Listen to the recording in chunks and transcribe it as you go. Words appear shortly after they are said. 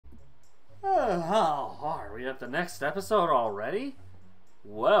Oh, are we at the next episode already?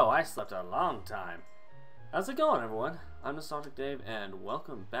 Whoa, I slept a long time. How's it going, everyone? I'm Nostalgic Dave, and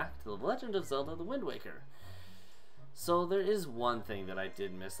welcome back to The Legend of Zelda: The Wind Waker. So there is one thing that I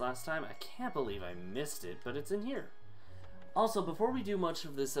did miss last time. I can't believe I missed it, but it's in here. Also, before we do much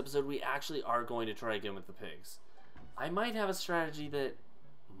of this episode, we actually are going to try again with the pigs. I might have a strategy that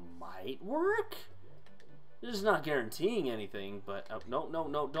might work. It's not guaranteeing anything, but oh,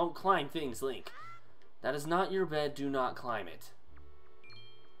 no, don't climb things, Link. That is not your bed. Do not climb it.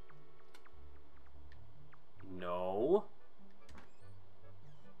 No.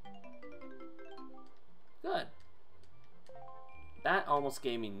 Good. That almost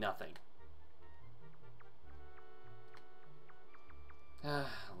gave me nothing.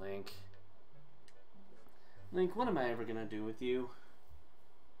 Link. Link, what am I ever gonna do with you?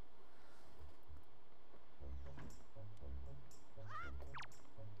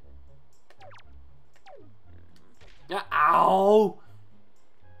 Ow!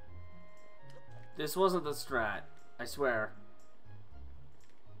 This wasn't the strat, I swear.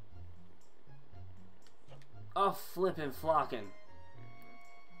 Oh, flippin' flockin'.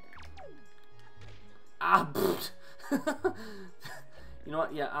 Ah, you know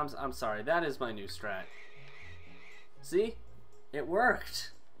what? Yeah, I'm sorry. That is my new strat. See? It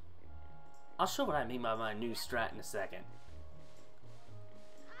worked. I'll show what I mean by my new strat in a second.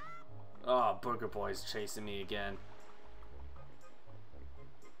 Oh, Burger Boy's chasing me again.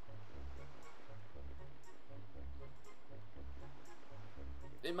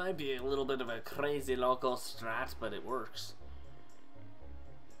 It might be a little bit of a crazy local strat, but it works.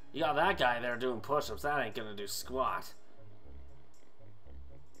 You got that guy there doing push-ups. That ain't gonna do squat.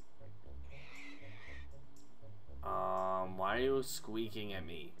 Why are you squeaking at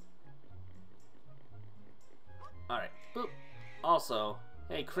me? Alright, boop. Also,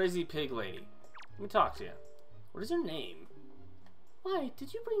 hey, crazy pig lady. Let me talk to you. What is your name? Why,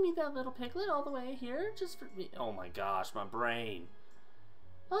 did you bring me that little piglet all the way here just for me? Oh my gosh, my brain.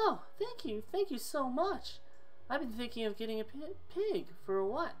 Oh, thank you. Thank you so much. I've been thinking of getting a pig for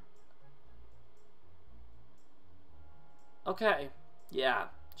what? Okay. Yeah,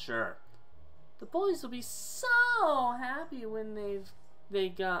 sure. The boys will be so happy when they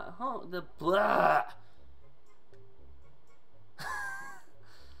got home. The blah.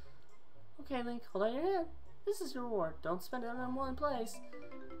 Okay, Link, hold on your hand. This is your reward. Don't spend it in one place.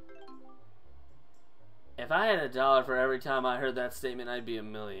 If I had $1 for every time I heard that statement, I'd be a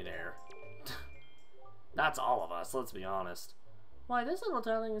millionaire. That's all of us, let's be honest. Why, this little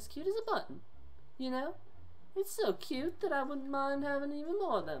darling is cute as a button. You know? It's so cute that I wouldn't mind having even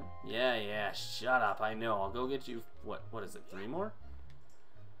more of them. Yeah, shut up, I know. I'll go get you, what is it, 3 more?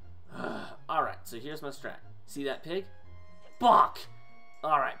 Alright, so here's my strat. See that pig? Bonk!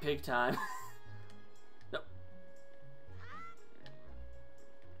 Alright, pig time. Nope.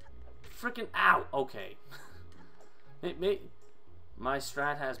 Frickin' ow! Okay. My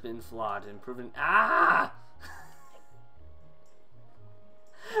strat has been flawed and proven. Ah!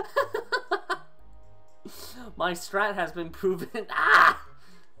 My strat has been proven. Ah!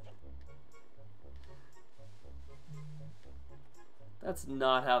 That's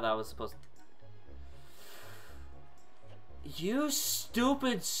not how that was supposed to. You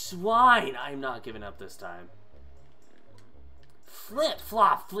stupid swine! I'm not giving up this time. Flip,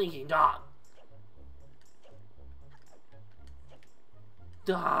 flop, fleeking dog.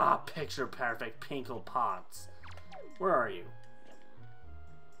 Ah, picture perfect pinkle pots. Where are you?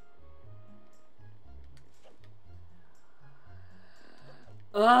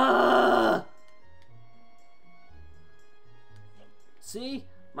 See?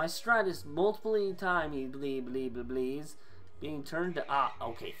 My strat is multiple times being turned to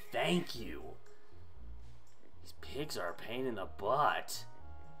okay, thank you. These pigs are a pain in the butt.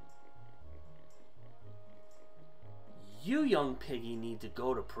 You young piggy need to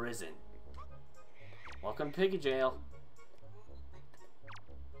go to prison. Welcome to piggy jail.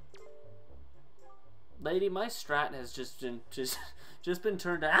 Lady, my strat has just been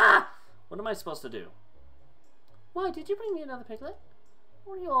turned to What am I supposed to do? Why, did you bring me another piglet?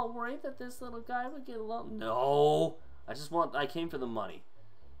 Were you all worried that this little guy would get alone? No. I came for the money.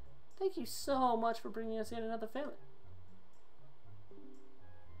 Thank you so much for bringing us yet another family.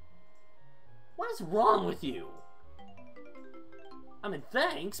 What is wrong with you? I mean,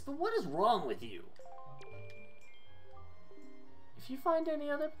 thanks, but what is wrong with you? If you find any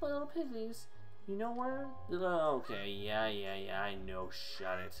other little piggies, you know where? Okay, yeah, I know,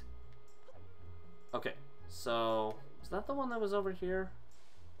 shut it. Okay, so, is that the one that was over here?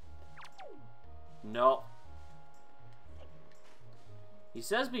 No. He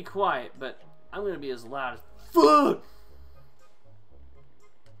says be quiet, but I'm gonna be as loud as fuck.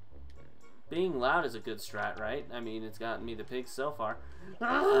 Being loud is a good strat, right? I mean, it's gotten me the pigs so far.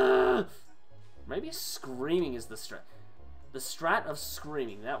 Ah! Maybe screaming is the strat. The strat of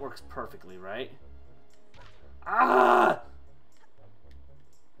screaming. That works perfectly, right? Ah!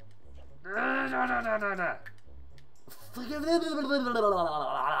 I'm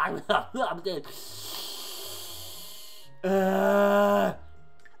dead.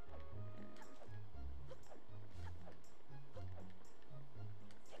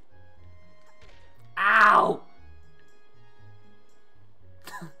 Ow!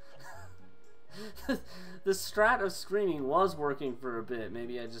 The strat of screaming was working for a bit.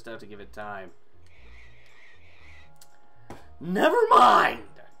 Maybe I just have to give it time. Never mind!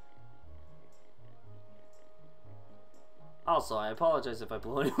 Also, I apologize if I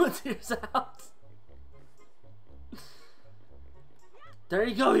blow anyone's ears out. There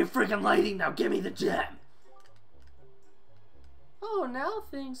you go, you freaking lady! Now give me the gem! Oh, now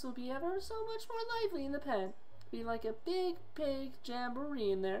things will be ever so much more lively in the pen. Be like a big pig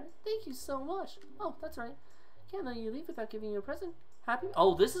jamboree in there. Thank you so much. Oh, that's right. Can't let you leave without giving you a present. Happy?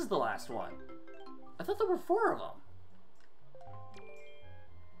 Oh, this is the last one. I thought there were 4 of them.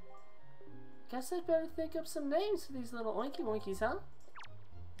 Guess I'd better think up some names for these little oinky oinkies, huh?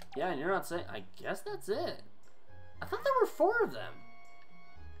 Yeah, and you're not saying. I guess that's it. I thought there were 4 of them.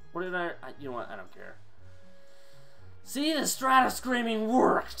 What did I you know what? I don't care. See, the strat of screaming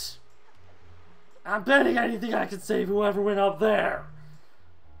worked. I'm betting anything I could save whoever went up there.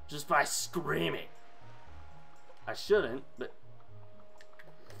 Just by screaming. I shouldn't, but...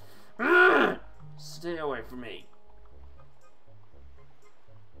 Stay away from me.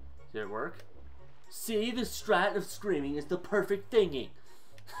 Did it work? See, the strat of screaming is the perfect thingy.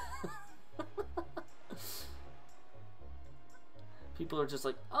 People are just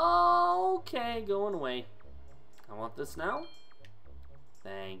like, oh, okay, going away. I want this now.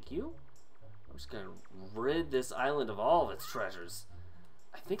 Thank you. I'm just gonna rid this island of all of its treasures.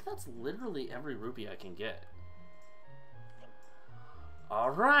 I think that's literally every rupee I can get.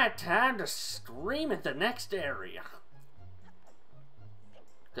 Alright, time to scream at the next area.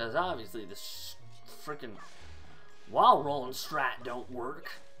 Because obviously this freaking wall rolling strat don't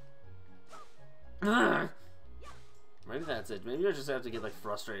work. Maybe that's it. Maybe I just have to get like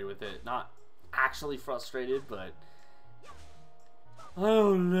frustrated with it. Not actually frustrated, but...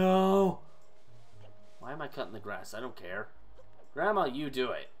 Oh no! Why am I cutting the grass? I don't care. Grandma, you do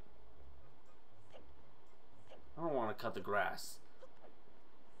it. I don't want to cut the grass.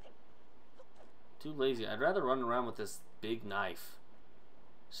 Too lazy. I'd rather run around with this big knife.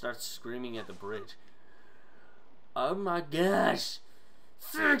 Start screaming at the bridge. Oh my gosh!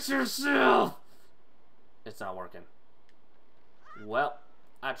 Fix yourself! It's not working. Well,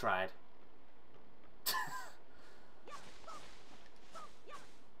 I tried.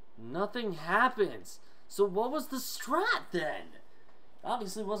 Nothing happens. So what was the strat then?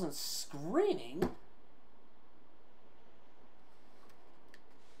 Obviously wasn't screaming.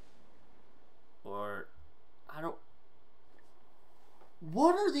 Or, I don't...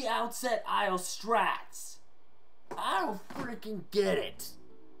 What are the outset aisle strats? I don't freaking get it.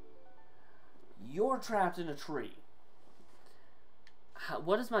 You're trapped in a tree.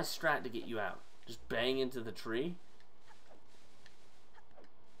 What is my strat to get you out? Just bang into the tree?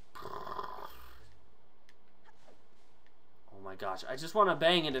 Oh my gosh, I just want to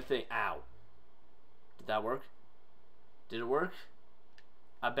bang into thing. Ow. Did that work? Did it work?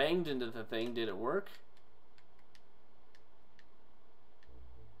 I banged into the thing. Did it work?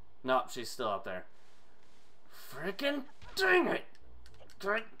 Nope, she's still up there. Frickin' dang it!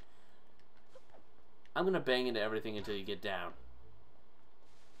 I'm gonna bang into everything until you get down.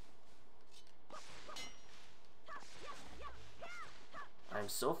 I'm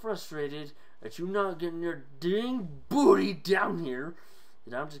so frustrated that you're not getting your dang booty down here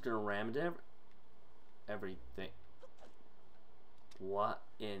that I'm just gonna ram into everything. What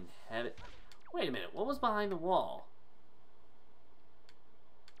in heaven? Wait a minute, what was behind the wall?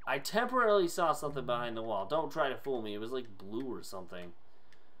 I temporarily saw something behind the wall. Don't try to fool me. It was like blue or something.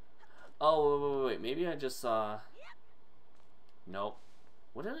 Oh, wait. Maybe I just saw... Nope.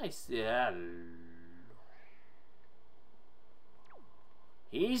 What did I see?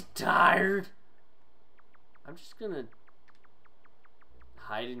 He's tired. I'm just gonna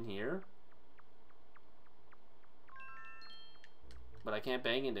hide in here. But I can't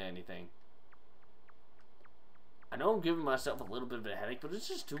bang into anything. I know I'm giving myself a little bit of a headache, but it's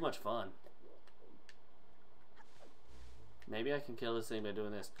just too much fun. Maybe I can kill this thing by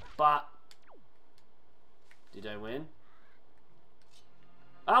doing this. Bop! Did I win?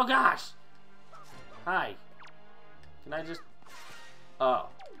 Oh gosh! Hi. Can I just... Oh.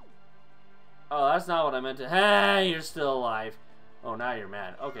 Oh, that's not what I meant to... Hey, you're still alive. Oh, now you're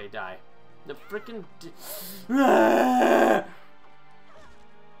mad. Okay, die. The frickin'...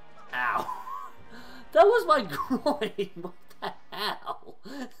 Ow. That was my groin. What the hell?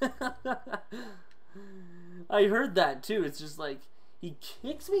 I heard that too. It's just like, he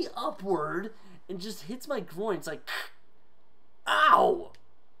kicks me upward and just hits my groin. It's like... Ow!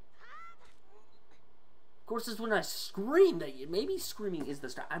 Of course, it's when I scream that maybe screaming is the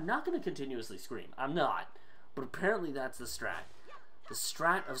strat. I'm not going to continuously scream. I'm not. But apparently that's the strat. The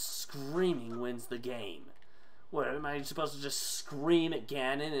strat of screaming wins the game. What, am I supposed to just scream at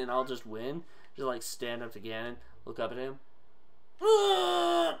Ganon and I'll just win? Just like stand up to Ganon, look up at him.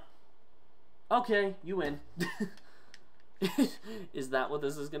 Okay, you win. Is that what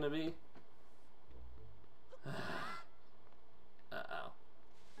this is going to be? Uh-oh.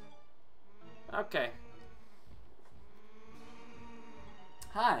 Okay.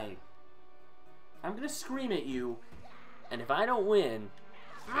 Hi. I'm gonna scream at you, and if I don't win...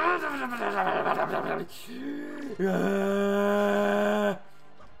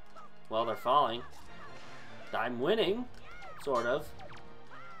 Well, they're falling. I'm winning. Sort of.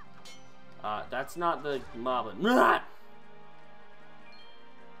 That's not the mob.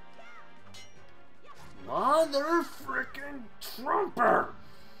 Mother frickin' Trumper!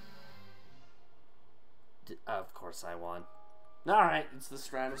 Of course I won. Alright, it's the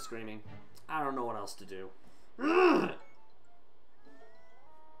strat of screaming. I don't know what else to do.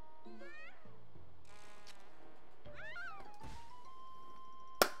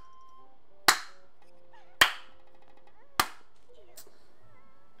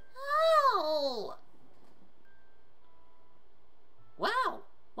 Oh! Wow,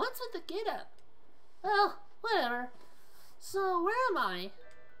 what's with the get-up? Well, whatever. So, where am I?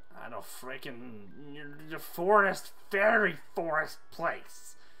 I don't freaking... the forest, fairy forest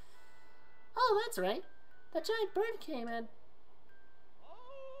place. Oh, that's right. That giant bird came in.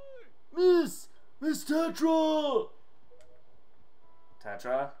 Miss Tetra!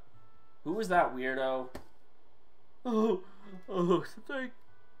 Tetra? Who was that weirdo? Oh, thank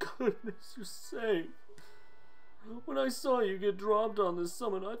goodness you're safe. When I saw you get dropped on this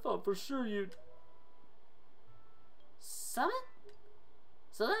summit, I thought for sure you'd... Summit?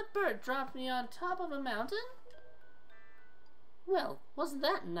 So that bird dropped me on top of a mountain? Well, wasn't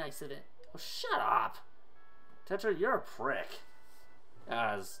that nice of it? Oh, shut up! Tetra, you're a prick.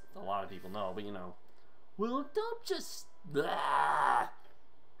 As a lot of people know, but you know. Well, don't just... Blah.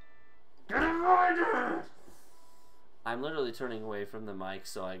 Get avoided! I'm literally turning away from the mic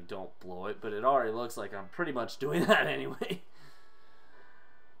so I don't blow it, but it already looks like I'm pretty much doing that anyway.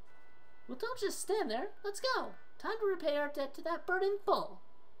 Well, don't just stand there. Let's go. Time to repay our debt to that bird in full.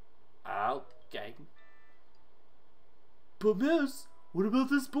 Okay. But miss, what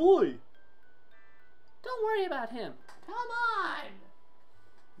about this boy? Don't worry about him. Come on!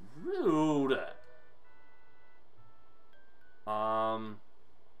 Rude.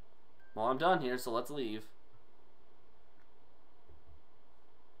 Well, I'm done here, so let's leave.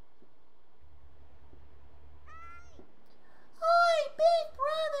 Hi, big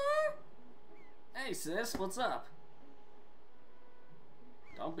brother! Hey, sis, what's up?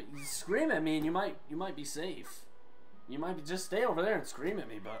 Don't scream at me and you might be safe. You might be, just stay over there and scream at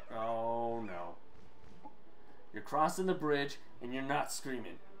me, but oh no. You're crossing the bridge and you're not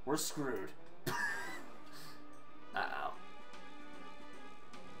screaming. We're screwed. Uh-oh.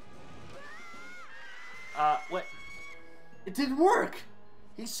 Wait. It didn't work!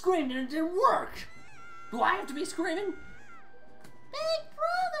 He screamed and it didn't work! Do I have to be screaming? Big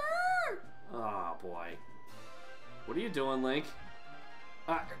brother! Oh boy. What are you doing, Link?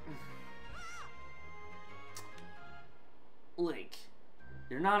 Link,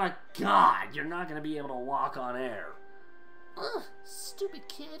 you're not a god. You're not gonna be able to walk on air. Ugh, stupid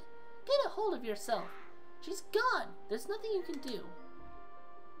kid. Get a hold of yourself. She's gone. There's nothing you can do.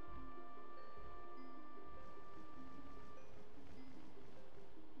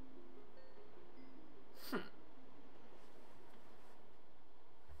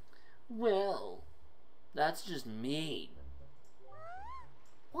 Well, that's just mean.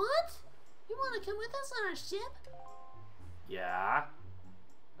 What? You want to come with us on our ship? Yeah,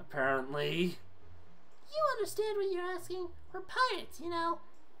 apparently. You understand what you're asking? We're pirates, you know.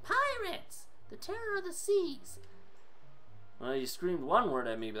 Pirates! The terror of the seas. Well, you screamed one word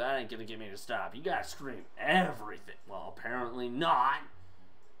at me, but that ain't gonna get me to stop. You gotta scream everything. Well, apparently not.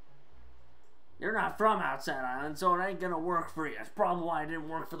 You're not from Outside Island, so it ain't gonna work for you. That's probably why it didn't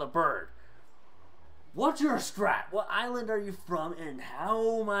work for the bird. What's your strat? What island are you from, and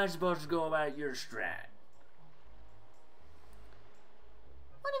how am I supposed to go about your strat?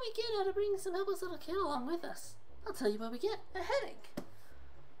 What do we get out of bringing some helpless little kid along with us? I'll tell you what we get. A headache.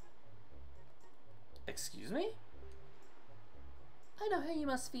 Excuse me? I know how you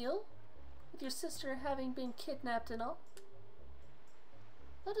must feel, with your sister having been kidnapped and all.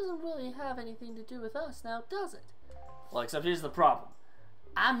 That doesn't really have anything to do with us now, does it? Well, except here's the problem.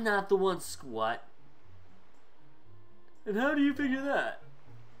 I'm not the one squat. And how do you figure that?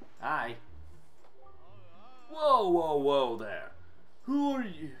 Hi. Whoa, whoa, whoa there. Who are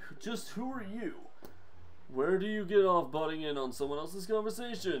you? Just who are you? Where do you get off butting in on someone else's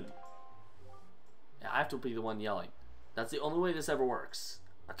conversation? Yeah, I have to be the one yelling. That's the only way this ever works.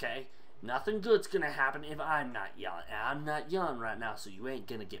 Okay? Nothing good's gonna happen if I'm not yelling. And I'm not yelling right now, so you ain't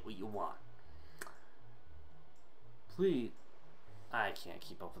gonna get what you want. Please. I can't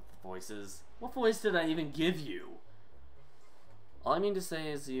keep up with the voices. What voice did I even give you? All I mean to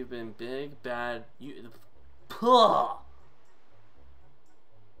say is you've been big, bad, Puh!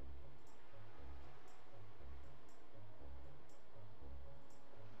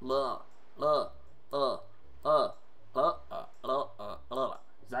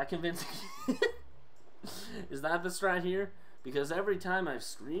 Is that convincing? Is that the strat here? Because every time I've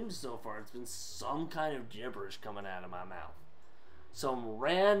screamed so far, it's been some kind of gibberish coming out of my mouth. Some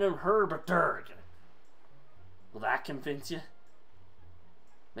random herbaturg. Will that convince you?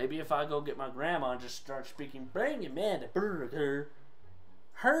 Maybe if I go get my grandma and just start speaking, bring him in a burger.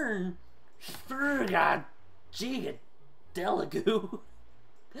 Hern. God, giga delegoo.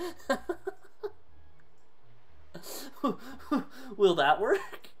 Will that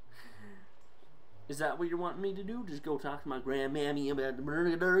work? Is that what you're wanting me to do? Just go talk to my grandmammy about the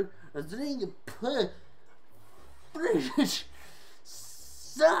burger? A thing of British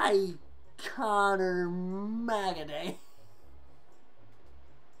Connor Magaday.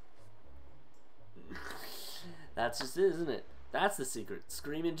 That's just it, isn't it? That's the secret.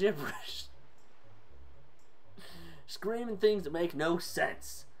 Screaming gibberish. Screaming things that make no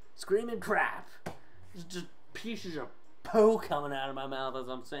sense. Screaming crap. Just pieces of poo coming out of my mouth as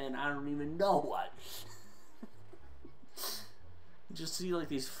I'm saying I don't even know what. Just see like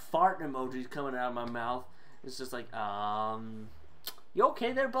these fart emojis coming out of my mouth. It's just like, you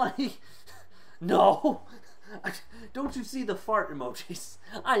okay there, buddy? No. Don't you see the fart emojis?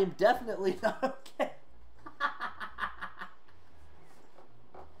 I am definitely not okay.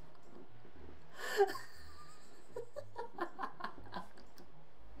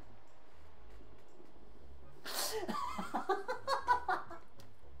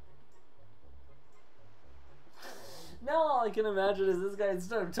 Now all I can imagine is this guy,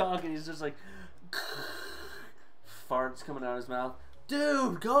 instead of talking, he's just like farts coming out of his mouth.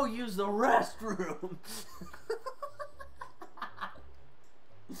 Dude, go use the restroom.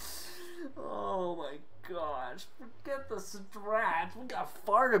 Oh my gosh, forget the strats. We got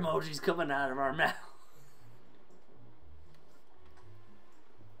fart emojis coming out of our mouth.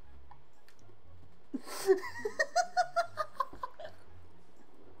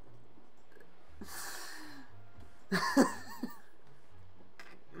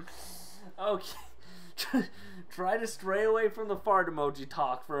 Okay, try to stray away from the fart emoji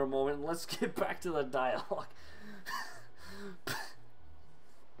talk for a moment and let's get back to the dialogue.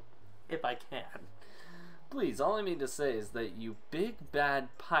 If I can. Please, all I mean to say is that you big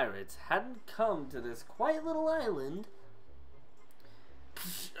bad pirates hadn't come to this quiet little island.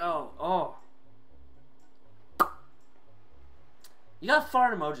 Oh. You got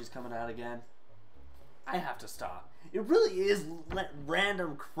fart emojis coming out again. I have to stop. It really is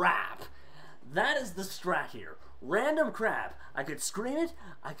random crap. That is the strat here. Random crap. I could scream it.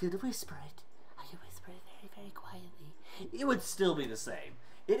 I could whisper it. I could whisper it very, very quietly. It would still be the same.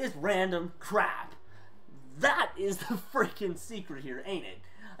 It is random crap. That is the freaking secret here, ain't it?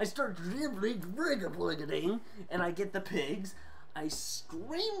 I start dribbling, and I get the pigs. I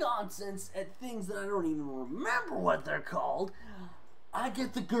scream nonsense at things that I don't even remember what they're called. I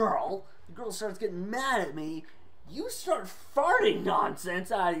get the girl. The girl starts getting mad at me. You start farting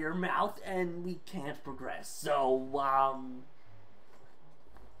nonsense out of your mouth, and we can't progress. So,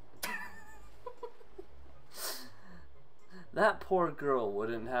 that poor girl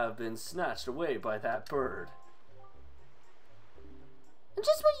wouldn't have been snatched away by that bird. And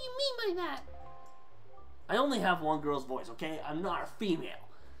just what you mean by that? I only have one girl's voice, okay? I'm not a female.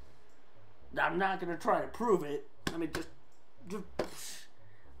 I'm not gonna try to prove it. I mean, just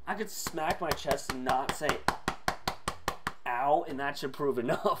I could smack my chest and not say ow, and that should prove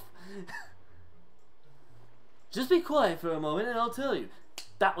enough. Just be quiet for a moment and I'll tell you.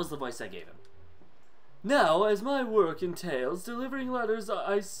 That was the voice I gave him. Now, as my work entails delivering letters,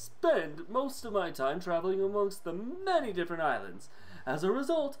 I spend most of my time traveling amongst the many different islands. As a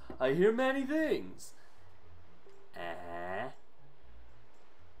result, I hear many things.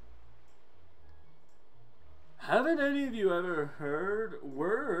 Haven't any of you ever heard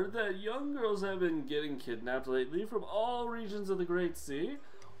word that young girls have been getting kidnapped lately from all regions of the Great Sea?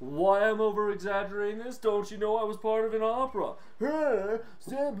 Why I'm over-exaggerating this? Don't you know I was part of an opera?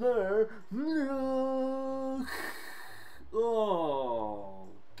 Sampler. Oh,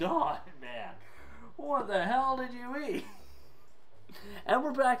 God, man. What the hell did you eat? And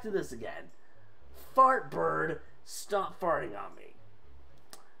we're back to this again. Fart bird, stop farting on me.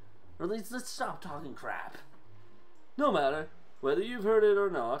 Or at least let's stop talking crap. No matter, whether you've heard it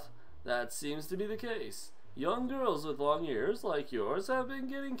or not, that seems to be the case. Young girls with long ears like yours have been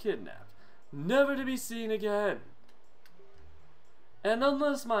getting kidnapped, never to be seen again. And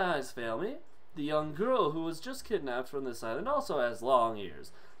unless my eyes fail me, the young girl who was just kidnapped from this island also has long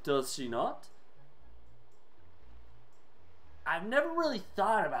ears, does she not? I've never really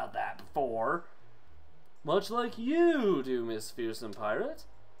thought about that before. Much like you do, Miss Fearsome Pirate.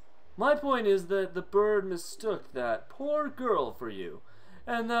 My point is that the bird mistook that poor girl for you,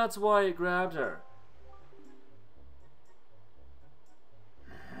 and that's why it grabbed her.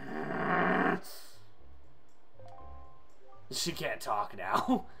 She can't talk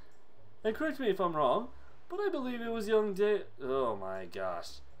now. And correct me if I'm wrong, but I believe it was young oh my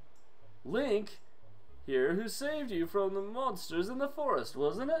gosh. Link here who saved you from the monsters in the forest,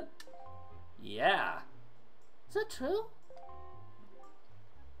 wasn't it? Yeah. Is that true?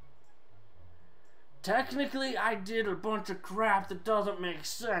 Technically, I did a bunch of crap that doesn't make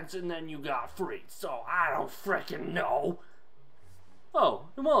sense and then you got freed, so I don't frickin' know. Oh,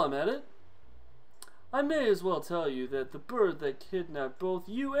 and while I'm at it, I may as well tell you that the bird that kidnapped both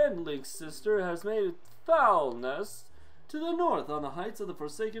you and Link's sister has made a foul nest to the north on the heights of the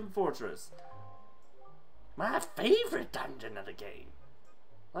Forsaken Fortress. My favorite dungeon of the game.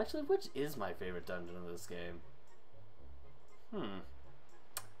 Actually, which is my favorite dungeon of this game?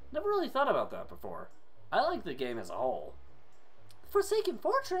 Never really thought about that before. I like the game as a whole. Forsaken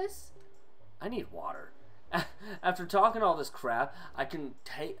Fortress? I need water. After talking all this crap, I can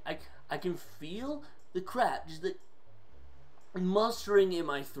feel the crap just like mustering in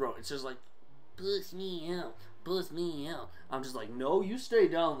my throat. It's just like, bust me out, bust me out. I'm just like, no, you stay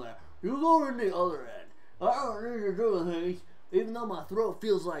down there. You go in the other end. I don't need to do things. Even though my throat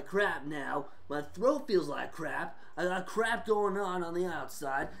feels like crap now, my throat feels like crap. I got crap going on the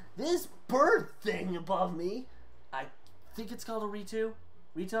outside. This bird thing above me, I think it's called a Rito,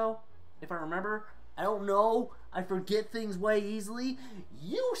 if I remember. I don't know. I forget things way easily.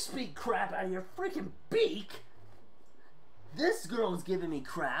 You speak crap out of your freaking beak. This girl is giving me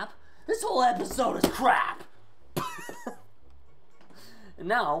crap. This whole episode is crap. And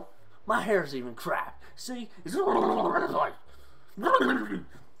now, my hair's even crap. See? It's like...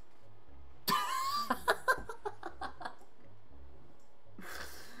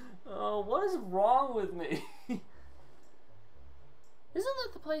 Oh, what is wrong with me? Isn't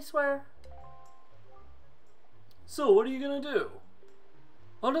that the place where... So, what are you gonna do?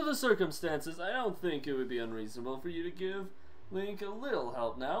 Under the circumstances, I don't think it would be unreasonable for you to give Link a little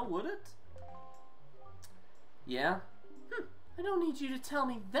help now, would it? Yeah? I don't need you to tell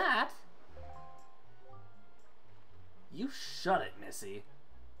me that. You shut it, Missy.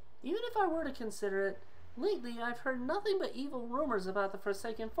 Even if I were to consider it, lately I've heard nothing but evil rumors about the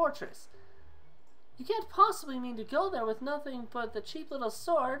Forsaken Fortress. You can't possibly mean to go there with nothing but the cheap little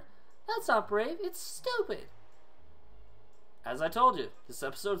sword. That's not brave, it's stupid. As I told you, this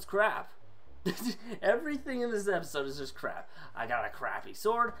episode's crap. Everything in this episode is just crap. I got a crappy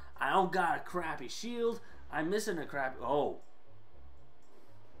sword. I don't got a crappy shield. I'm missing a crappy... Oh.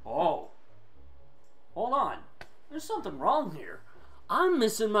 Hold on. There's something wrong here. I'm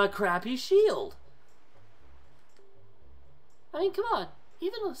missing my crappy shield. I mean, come on.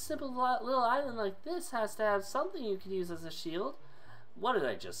 Even a simple little island like this has to have something you can use as a shield. What did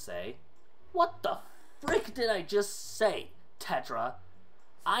I just say? What the frick did I just say, Tetra?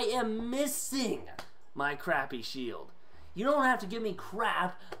 I am missing my crappy shield. You don't have to give me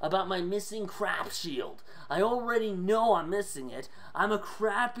crap about my missing crap shield. I already know I'm missing it. I'm a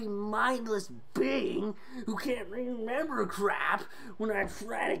crappy, mindless being who can't remember crap when I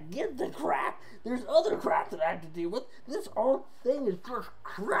try to get the crap. There's other crap that I have to deal with. This whole thing is just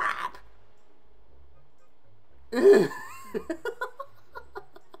crap.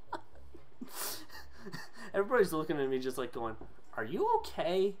 Everybody's looking at me just like going, are you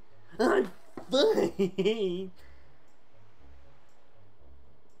okay? I'm fine.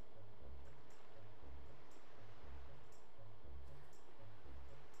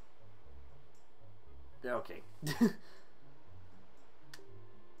 Okay.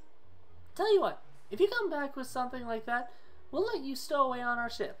 Tell you what, if you come back with something like that, we'll let you stow away on our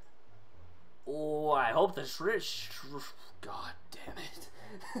ship. Oh, I hope the God damn it.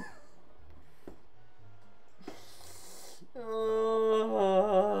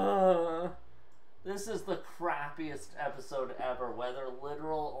 This is the crappiest episode ever, whether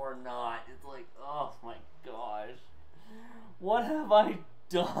literal or not. It's like, oh my gosh. What have I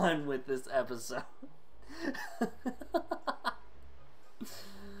done with this episode?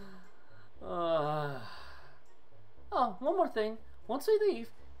 Oh, one more thing. Once we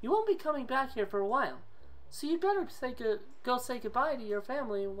leave, you won't be coming back here for a while. So you'd better go say goodbye to your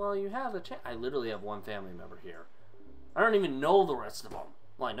family while you have the chance. I literally have one family member here. I don't even know the rest of them.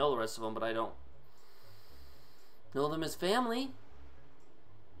 Well, I know the rest of them, but I don't know them as family.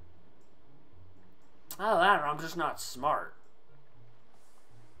 Oh, I'm just not smart.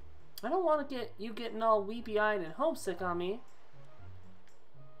 I don't want to get you getting all weepy-eyed and homesick on me.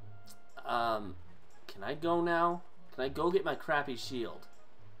 Can I go now? Can I go get my crappy shield?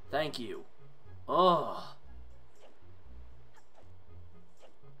 Thank you. Ugh.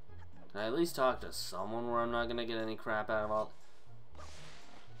 Can I at least talk to someone where I'm not gonna get any crap out of all?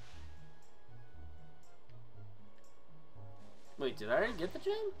 Wait, did I already get the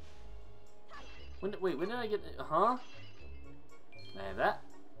gem? When did I get it? Huh? Can I have that?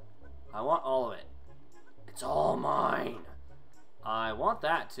 I want all of it. It's all mine. I want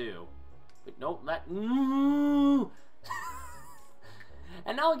that too. Wait, nope, that.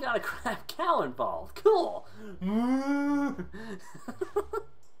 And now we got a crap cow involved. Cool.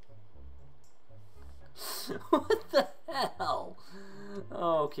 What the hell?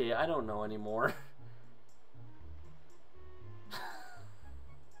 Okay, I don't know anymore.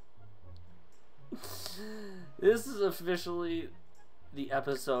 This is officially the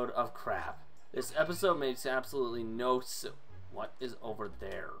episode of crap. This episode makes absolutely no sense. What is over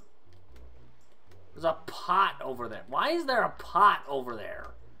there? There's a pot over there. Why is there a pot over there?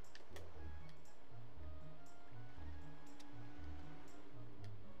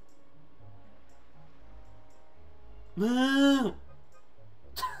 The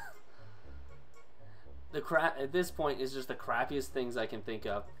crap at this point is just the crappiest things I can think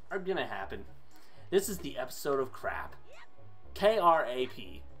of are gonna happen. This is the episode of crap.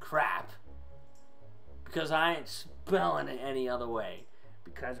 K-R-A-P. Crap. Because I ain't spelling it any other way.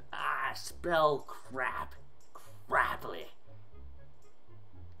 Because I spell crap crappily.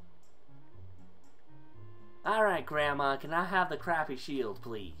 Alright, Grandma, can I have the crappy shield,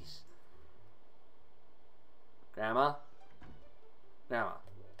 please? Grandma? Grandma?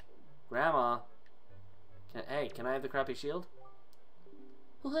 Grandma? Hey, can I have the crappy shield?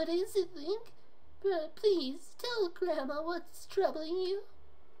 What is it, Link? Please, tell Grandma what's troubling you.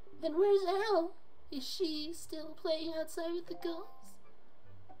 And where's Elle? Is she still playing outside with the ghosts?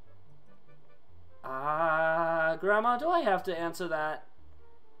 Grandma, do I have to answer that?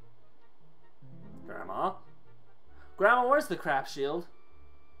 Grandma? Grandma, where's the crap shield?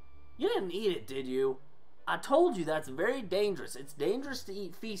 You didn't eat it, did you? I told you that's very dangerous. It's dangerous to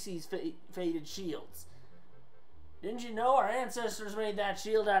eat feces faded shields. Didn't you know our ancestors made that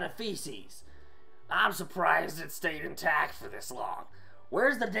shield out of feces? I'm surprised it stayed intact for this long.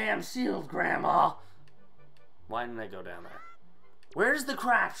 Where's the damn shield, Grandma? Why didn't I go down there? Where's the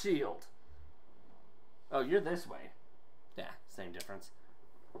crap shield? Oh, you're this way. Yeah, same difference.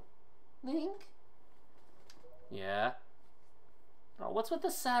 Link? Yeah? Oh, what's with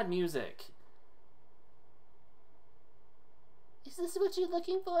the sad music? Is this what you're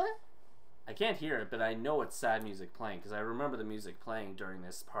looking for? I can't hear it, but I know it's sad music playing because I remember the music playing during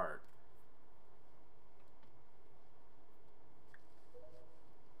this part.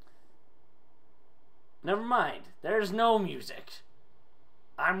 Never mind. There's no music.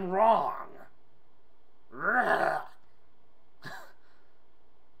 I'm wrong.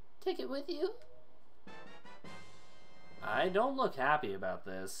 Take it with you. I don't look happy about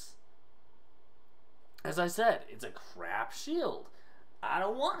this. As I said, it's a crap shield. I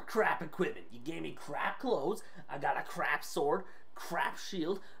don't want crap equipment. You gave me crap clothes. I got a crap sword, crap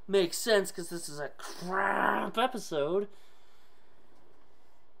shield. Makes sense because this is a crap episode.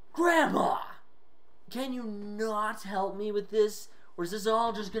 Grandma! Can you not help me with this? Or is this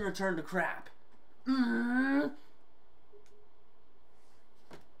all just gonna turn to crap?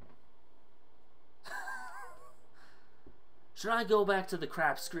 Should I go back to the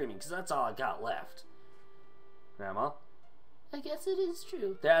crap screaming? Because that's all I got left. Grandma? I guess it is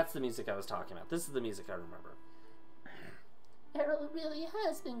true. That's the music I was talking about. This is the music I remember. Errol really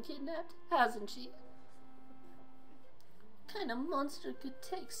has been kidnapped, hasn't she? What kind of monster could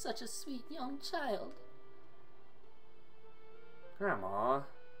take such a sweet young child? Grandma.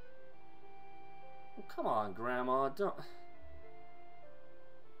 Oh, come on, Grandma. Don't...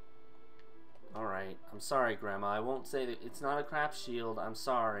 Alright, I'm sorry, Grandma. I won't say that it's not a crap shield. I'm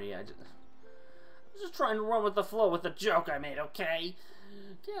sorry. I'm just trying to run with the flow with the joke I made, okay?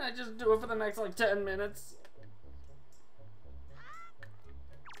 Can't I just do it for the next, like, 10 minutes?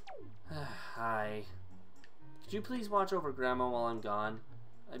 Hi. Could you please watch over Grandma while I'm gone?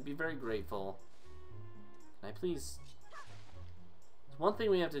 I'd be very grateful. Can I please... There's one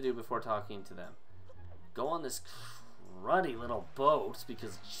thing we have to do before talking to them. Go on this cruddy little boat,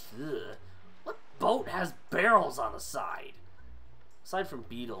 because... Ugh, what boat has barrels on the side? Aside from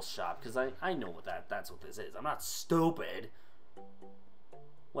Beetle's shop, because I know what that's what this is. I'm not stupid.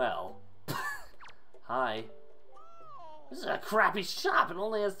 Well... Hi. This is a crappy shop. It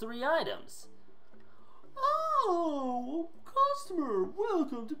only has 3 items. Oh, customer,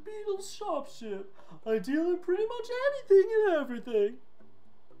 welcome to Beetle's Shopship. I deal in pretty much anything and everything.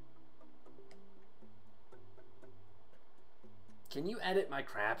 Can you edit my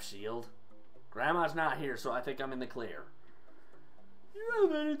crap shield? Grandma's not here, so I think I'm in the clear. You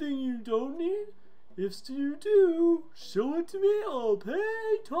have anything you don't need? If you do, show it to me. I'll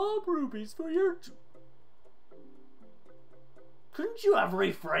pay top rupees for your... Couldn't you have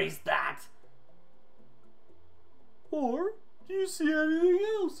rephrased that? Or, do you see anything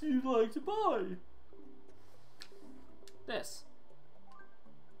else you'd like to buy? This.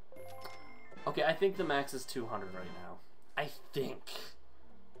 Okay, I think the max is 200 right now. I think.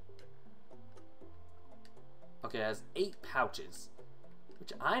 Okay, it has 8 pouches.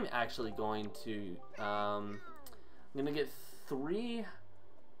 Which I'm actually going to... I'm going to get 3...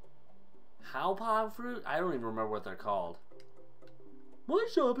 Howpaw fruit? I don't even remember what they're called. My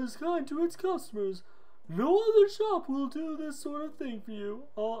shop is kind to its customers. No other shop will do this sort of thing for you.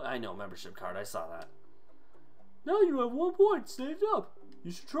 I know, membership card. I saw that. Now you have 1 point saved up.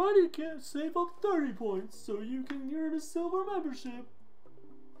 You should try to save up 30 points so you can earn a silver membership.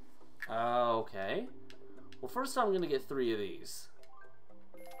 Okay. Well, first I'm going to get 3 of these.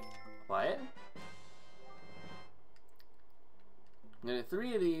 Quiet. I'm going to get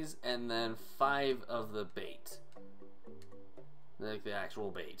 3 of these and then 5 of the bait. Like the actual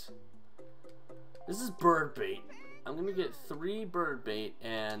bait. This is bird bait. I'm gonna get 3 bird bait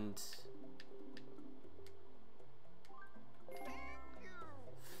and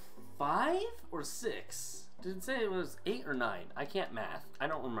 5 or 6? Did it say it was 8 or 9? I can't math. I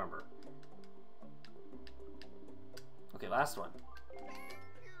don't remember. Okay, last one.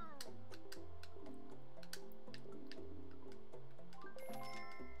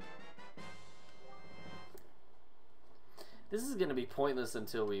 This is going to be pointless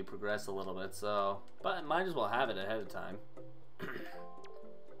until we progress a little bit, so... But I might as well have it ahead of time.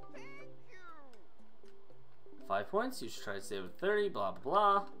 5 points, you should try to save it 30, blah blah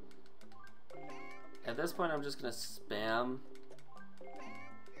blah. At this point I'm just going to spam...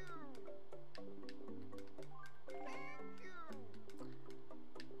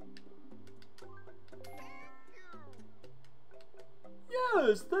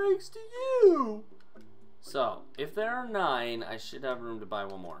 Yes, thanks to you! So, if there are 9, I should have room to buy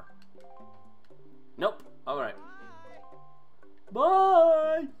 1 more. Nope. Alright.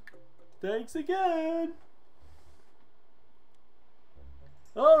 Bye! Thanks again!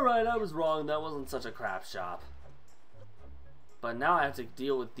 Alright, I was wrong. That wasn't such a crap shop. But now I have to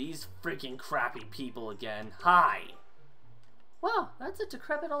deal with these freaking crappy people again. Hi! Wow, that's a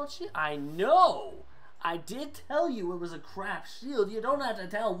decrepit old shield. I know! I did tell you it was a crap shield. You don't have to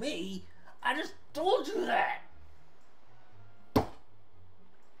tell me. I just told you that!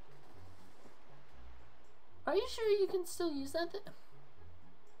 Are you sure you can still use that thing?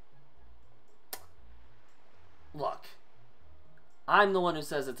 Look. I'm the one who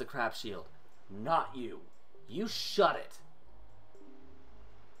says it's a crap shield. Not you. You shut it.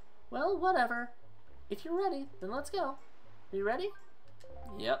 Well, whatever. If you're ready, then let's go. Are you ready?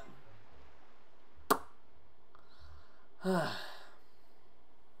 Yep.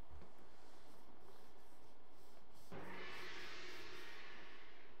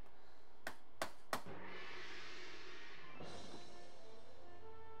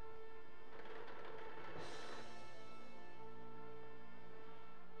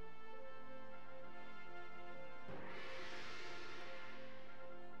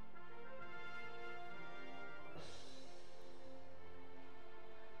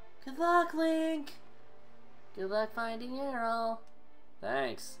 Good luck, Link. Good luck finding Arrow.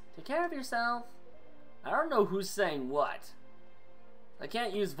 Thanks. Take care of yourself. I don't know who's saying what. I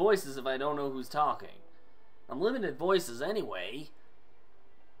can't use voices if I don't know who's talking. I'm limited voices anyway.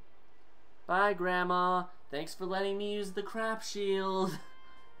 Bye, Grandma. Thanks for letting me use the crap shield.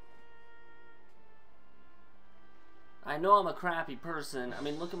 I know I'm a crappy person. I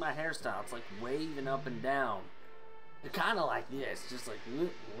mean, look at my hairstyle. It's like waving up and down. They're kind of like this. Just like...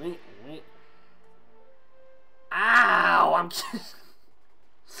 Ow! I'm kidding.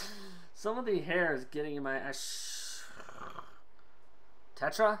 Some of the hair is getting in my...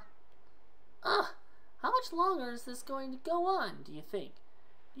 Tetra? How much longer is this going to go on, do you think?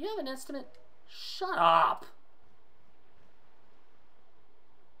 Do you have an estimate? Shut up!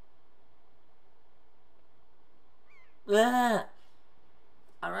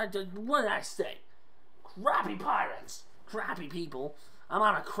 Alright, what did I say? Crappy pirates! Crappy people. I'm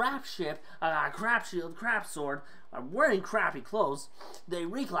on a crap ship. I got a crap shield, crap sword. I'm wearing crappy clothes. They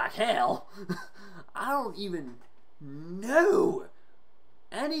reek like hell. I don't even know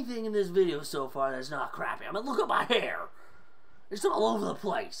anything in this video so far that's not crappy. I mean, look at my hair. It's all over the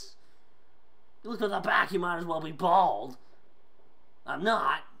place. You look at the back, you might as well be bald. I'm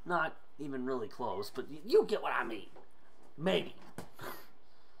not even really close, but you get what I mean. Maybe.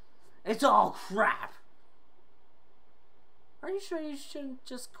 It's all crap. Are you sure you shouldn't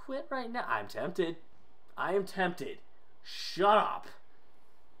just quit right now? I'm tempted. I am tempted. Shut up.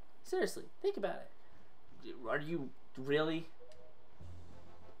 Seriously, think about it. Are you really?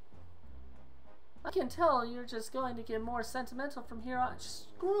 I can tell you're just going to get more sentimental from here on.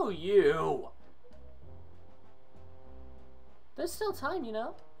 Screw you. There's still time, you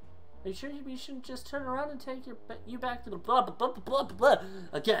know. Are you sure we shouldn't just turn around and take you back to the blah blah blah blah blah blah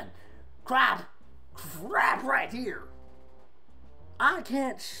again? Crap right here. I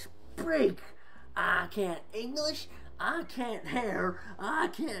can't speak. I can't English. I can't hair. I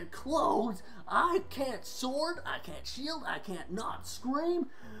can't clothes. I can't sword. I can't shield. I can't not scream.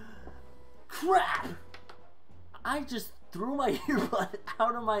 Crap! I just threw my earbud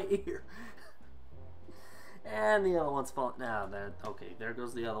out of my ear. And the other one's falling. Now, okay, there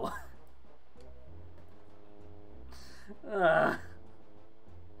goes the other one.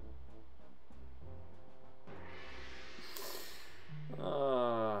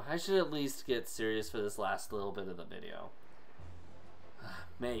 I should at least get serious for this last little bit of the video.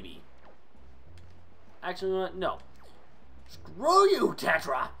 Maybe. Actually, you know what? No. Screw you,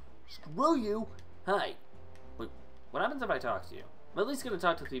 Tetra! Screw you! Hi. Wait, what happens if I talk to you? I'm at least gonna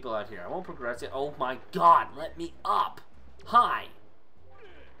talk to people out here. I won't progress yet. Oh my god, let me up! Hi!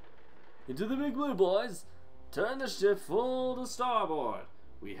 Into the big blue, boys! Turn the ship full to starboard.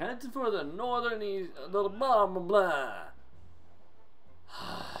 We head for the northern east, blah blah blah.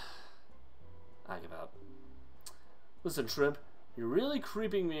 I give up. Listen, Shrimp, you're really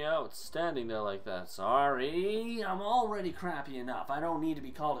creeping me out standing there like that. Sorry, I'm already crappy enough. I don't need to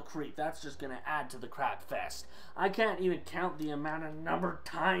be called a creep. That's just gonna add to the crap fest. I can't even count the amount of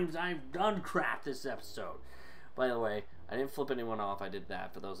times I've done crap this episode. By the way, I didn't flip anyone off. I did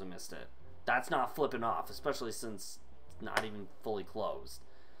that for those who missed it. That's not flipping off, especially since it's not even fully closed.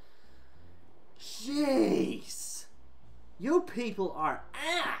 Jeez! You people are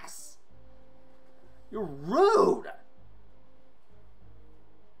ass! You're rude!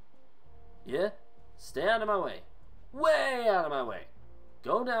 Yeah? Stay out of my way. Way out of my way.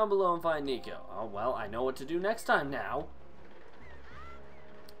 Go down below and find Nico. Oh, well, I know what to do next time now.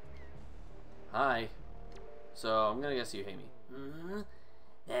 Hi. So, I'm gonna guess you hate me.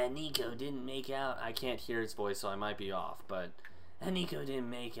 Nico didn't make out. I can't hear his voice, so I might be off, but... Nico didn't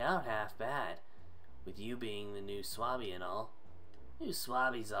make out half bad. With you being the new swabby and all. New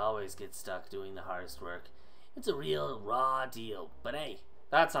swabbies always get stuck doing the hardest work. It's a real raw deal. But hey,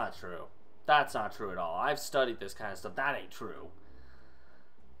 that's not true. That's not true at all. I've studied this kind of stuff. That ain't true.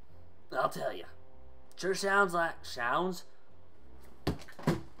 I'll tell you. Sure sounds like... Sounds?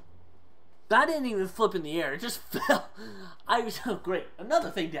 That didn't even flip in the air. It just fell. I was... Oh, great.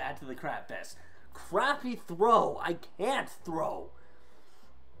 Another thing to add to the crap fest. Crappy throw. I can't throw.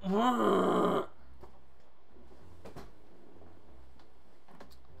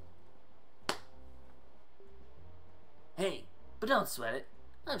 Hey, but don't sweat it.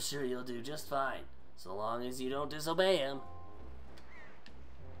 I'm sure you'll do just fine, so long as you don't disobey him.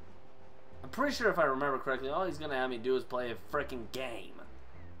 I'm pretty sure if I remember correctly, all he's gonna have me do is play a frickin' game.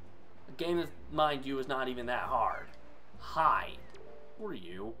 A game that, mind you, is not even that hard. Hi. Who are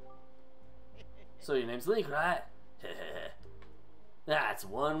you? So your name's Link, right? That's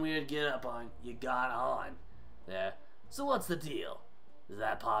one weird get up on you got on. Yeah. So what's the deal? Is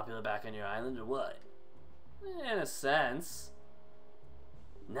that popular back on your island or what? In a sense.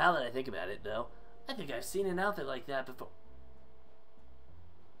 Now that I think about it, though, I think I've seen an outfit like that before.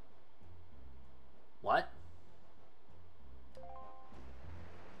 What?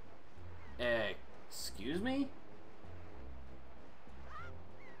 Excuse me?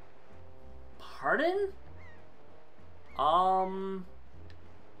 Pardon?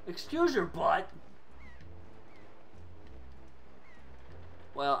 Excuse your butt.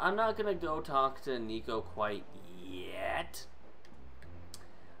 Well, I'm not gonna go talk to Nico quite yet.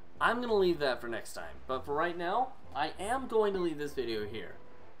 I'm gonna leave that for next time. But for right now, I am going to leave this video here.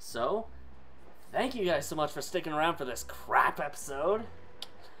 So, thank you guys so much for sticking around for this crap episode.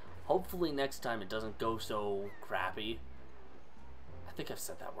 Hopefully next time it doesn't go so crappy. I think I've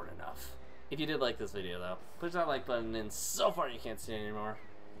said that word enough. If you did like this video though, push that like button in so far you can't see it anymore.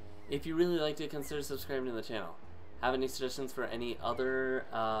 If you really liked it, consider subscribing to the channel. Have any suggestions for any other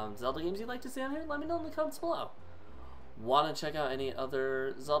Zelda games you'd like to see on here? Let me know in the comments below. Want to check out any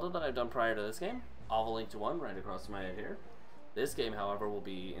other Zelda that I've done prior to this game? I'll have a link to one right across my head here. This game, however, will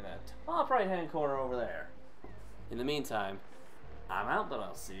be in that top right hand corner over there. In the meantime, I'm out, but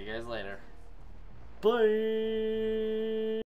I'll see you guys later. Bye!